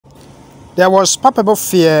There was palpable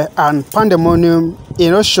fear and pandemonium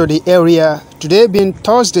in Oshodi area today being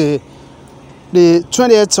Thursday, the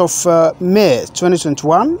 28th of May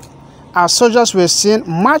 2021, as soldiers were seen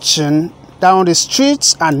marching down the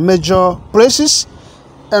streets and major places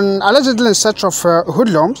and allegedly in search of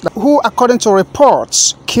hoodlums who, according to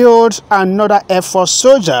reports, killed another Airforce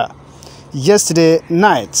soldier yesterday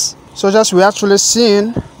night. Soldiers were actually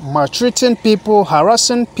seen maltreating people,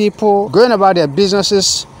 harassing people, going about their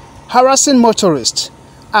businesses, harassing motorists,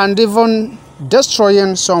 and even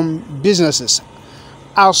destroying some businesses,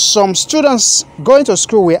 as some students going to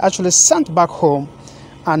school were actually sent back home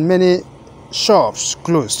and many shops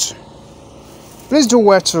closed. Please do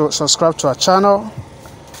well to subscribe to our channel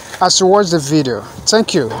as you watch the video.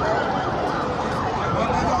 Thank you.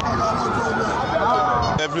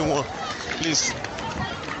 Everyone, please.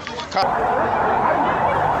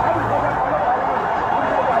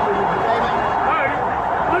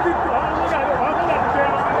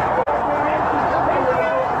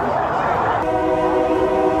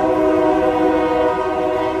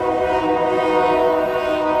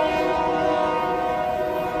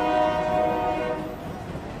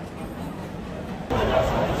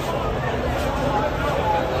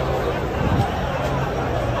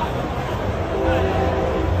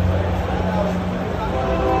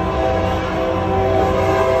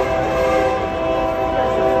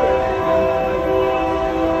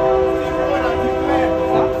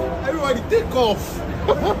 Take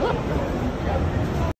off.